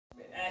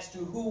as to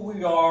who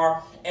we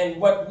are and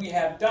what we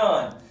have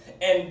done.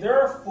 And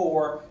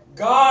therefore,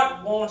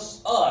 God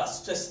wants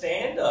us to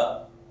stand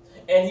up,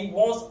 and he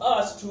wants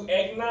us to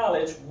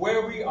acknowledge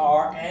where we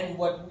are and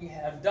what we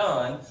have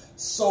done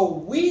so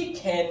we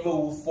can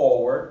move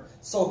forward,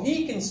 so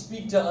he can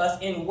speak to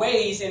us in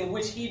ways in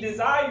which he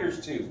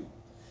desires to.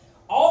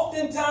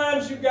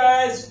 Oftentimes, you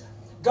guys,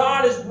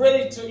 God is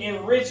ready to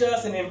enrich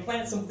us and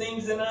implant some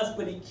things in us,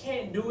 but he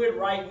can't do it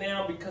right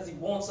now because he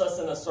wants us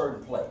in a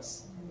certain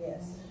place.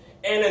 Yes.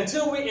 And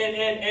until we,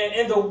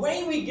 and the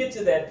way we get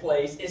to that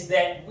place is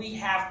that we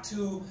have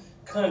to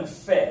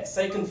confess.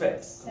 Say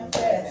confess.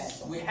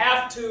 Confess. We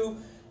have to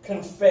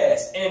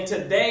confess. And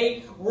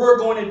today we're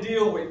going to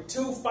deal with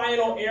two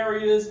final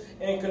areas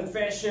in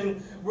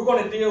confession. We're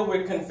going to deal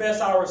with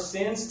confess our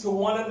sins to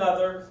one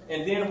another,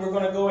 and then we're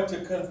going to go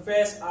into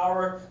confess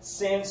our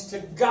sins to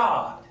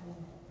God.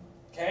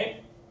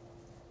 Okay?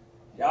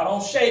 Y'all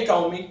don't shake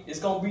on me.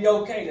 It's going to be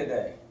okay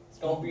today. It's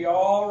going to be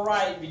all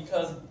right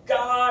because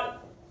God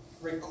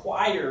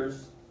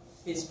requires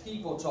his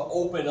people to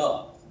open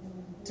up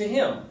to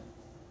him.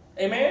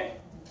 Amen?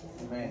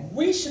 Amen.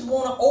 We should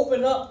want to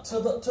open up to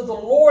the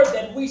Lord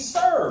that we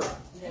serve.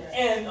 Yes.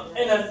 And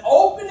an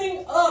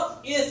opening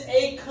up is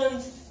a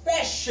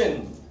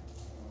confession.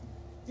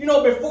 You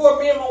know, before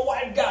me and my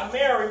wife got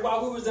married,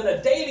 while we was in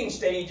the dating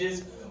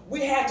stages,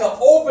 we had to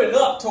open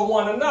up to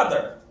one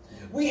another.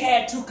 We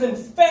had to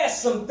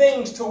confess some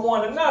things to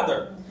one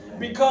another.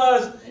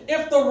 Because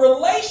if the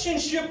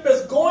relationship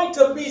is going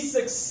to be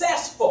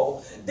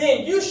successful,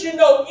 then you should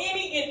know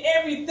any and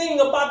everything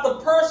about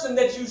the person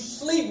that you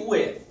sleep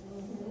with.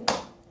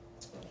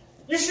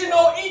 You should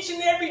know each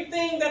and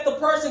everything that the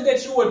person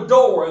that you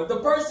adore, the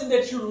person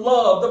that you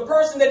love, the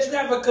person that you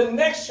have a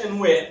connection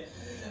with.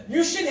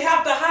 You shouldn't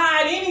have to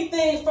hide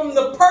anything from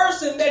the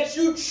person that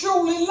you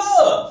truly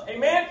love.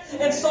 Amen?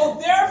 And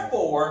so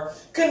therefore,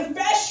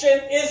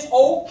 confession is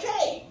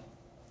okay.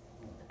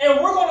 And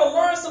we're going to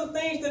learn some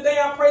things today.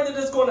 I pray that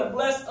it's going to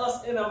bless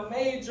us in a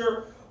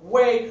major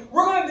way.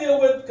 We're going to deal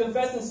with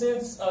confessing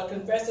sins,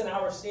 confessing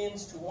our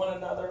sins to one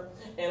another.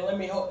 And let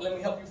me help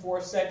you for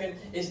a second.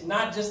 It's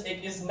not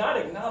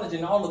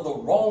acknowledging all of the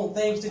wrong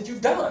things that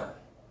you've done.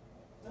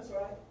 That's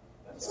right.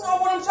 That's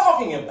not what I'm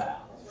talking about.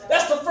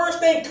 That's the first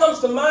thing that comes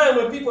to mind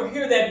when people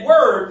hear that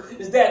word,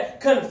 is that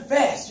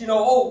confess. You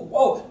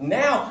know,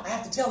 now I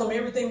have to tell them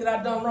everything that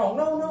I've done wrong.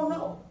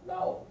 No.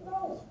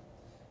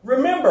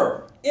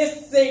 Remember,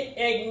 it's an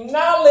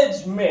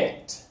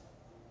acknowledgement.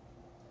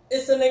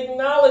 It's an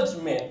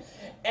acknowledgement.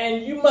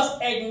 And you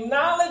must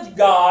acknowledge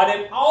God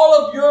in all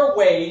of your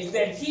ways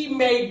that he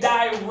may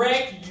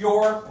direct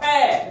your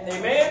path.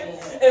 Amen?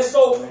 And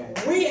so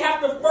we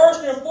have to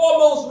first and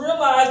foremost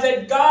realize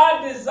that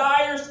God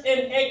desires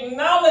an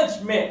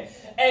acknowledgement.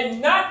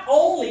 And not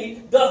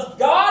only does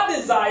God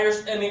desire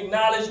an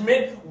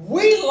acknowledgement,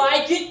 we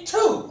like it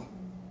too.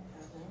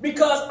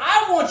 Because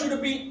I want you to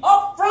be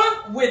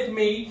upfront with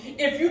me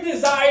if you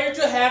desire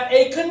to have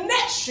a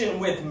connection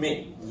with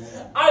me.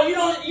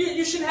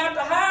 You shouldn't have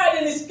to hide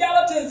any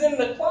skeletons in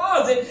the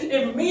closet.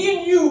 If me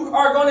and you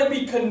are going to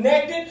be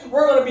connected,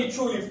 we're going to be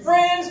truly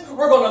friends,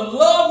 we're going to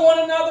love one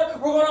another,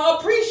 we're going to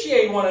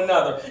appreciate one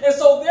another. And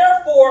so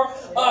therefore,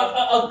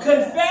 a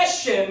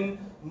confession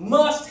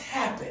must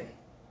happen.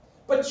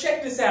 But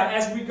check this out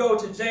as we go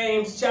to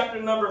James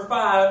chapter number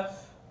 5,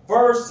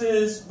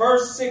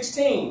 verse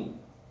 16.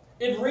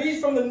 It reads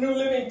from the New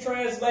Living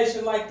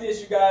Translation like this,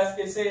 you guys.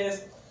 It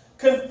says,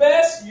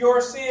 confess your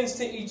sins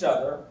to each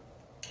other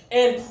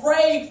and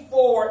pray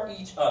for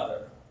each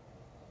other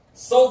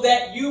so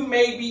that you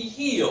may be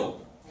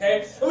healed.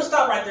 Okay? Let me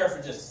stop right there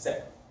for just a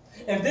second.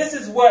 And this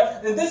is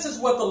what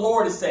the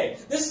Lord is saying.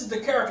 This is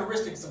the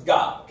characteristics of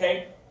God.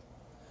 Okay?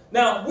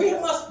 Now, we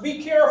must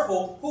be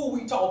careful who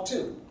we talk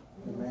to.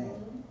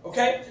 Amen.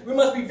 Okay? We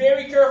must be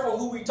very careful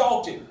who we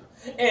talk to.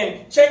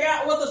 And check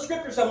out what the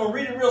scripture says. I'm going to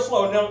read it real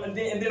slow, and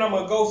then I'm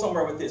going to go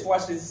somewhere with this.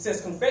 Watch this. It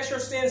says, confess your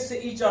sins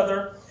to each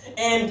other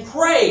and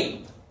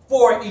pray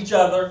for each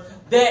other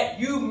that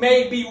you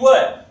may be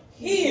what?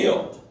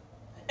 Healed.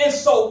 And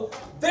so,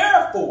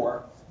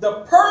 therefore,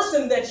 the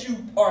person that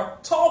you are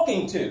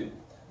talking to,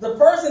 the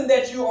person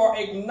that you are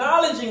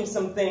acknowledging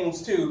some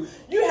things to,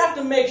 you have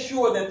to make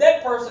sure that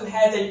that person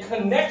has a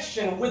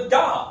connection with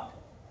God.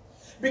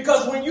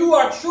 Because when you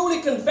are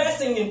truly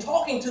confessing and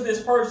talking to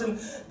this person,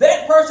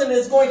 that person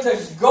is going to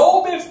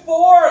go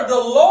before the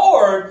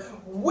Lord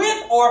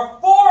with or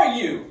for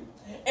you.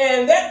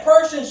 And that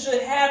person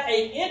should have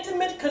an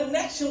intimate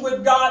connection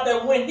with God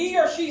that when he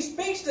or she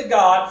speaks to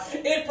God,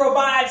 it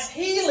provides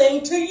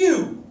healing to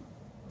you.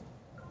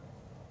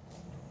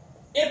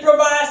 It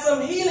provides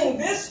some healing.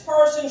 This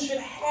person should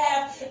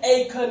have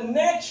a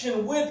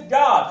connection with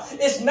God.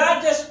 It's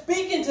not just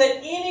speaking to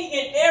any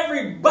and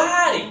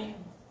everybody.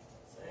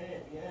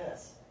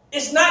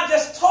 It's not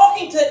just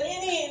talking to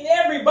any and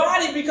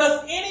everybody,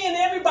 because any and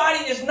everybody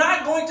is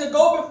not going to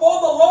go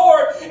before the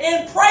Lord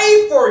and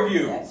pray for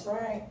you. That's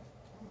right.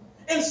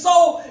 And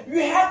so you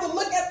have to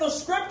look at the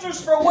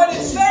scriptures for what it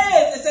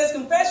says. It says,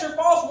 confess your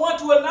faults one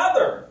to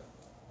another.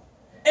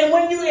 And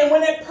when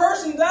that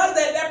person does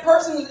that, that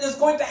is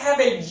going to have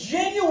a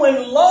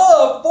genuine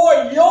love for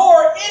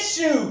your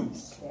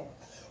issues,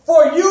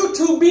 for you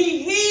to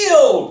be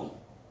healed.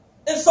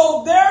 And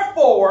so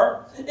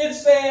therefore, it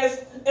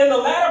says in the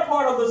latter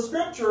part of the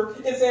scripture,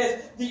 it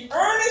says, the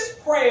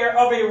earnest prayer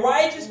of a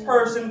righteous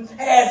person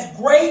has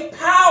great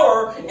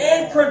power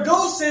and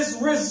produces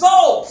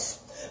results.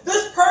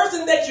 This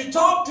person that you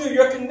talk to,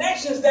 your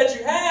connections that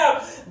you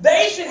have,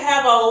 they should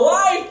have a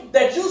life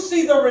that you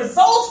see the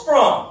results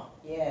from.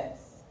 Yes.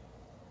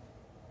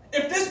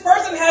 If this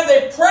person has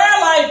a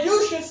prayer life,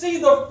 you should see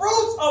the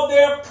fruits of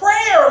their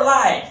prayer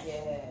life.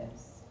 Yes.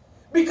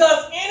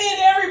 Because any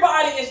and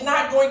everybody is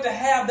not going to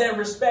have their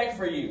respect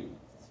for you.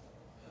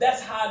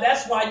 That's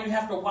why you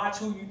have to watch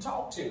who you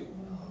talk to.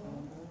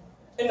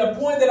 And the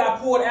point that I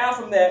pulled out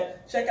from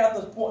that, check out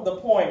the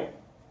point.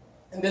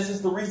 And this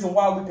is the reason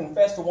why we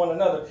confess to one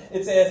another.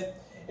 It says,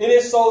 it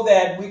is so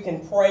that we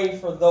can pray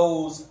for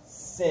those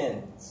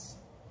sins.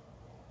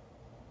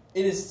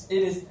 It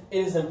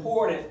is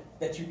important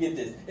that you get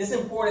this. It's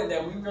important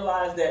that we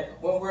realize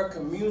that when we're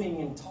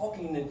communing and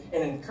talking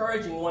and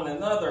encouraging one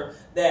another,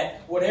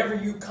 that whatever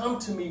you come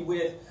to me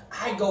with,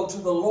 I go to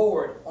the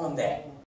Lord on that.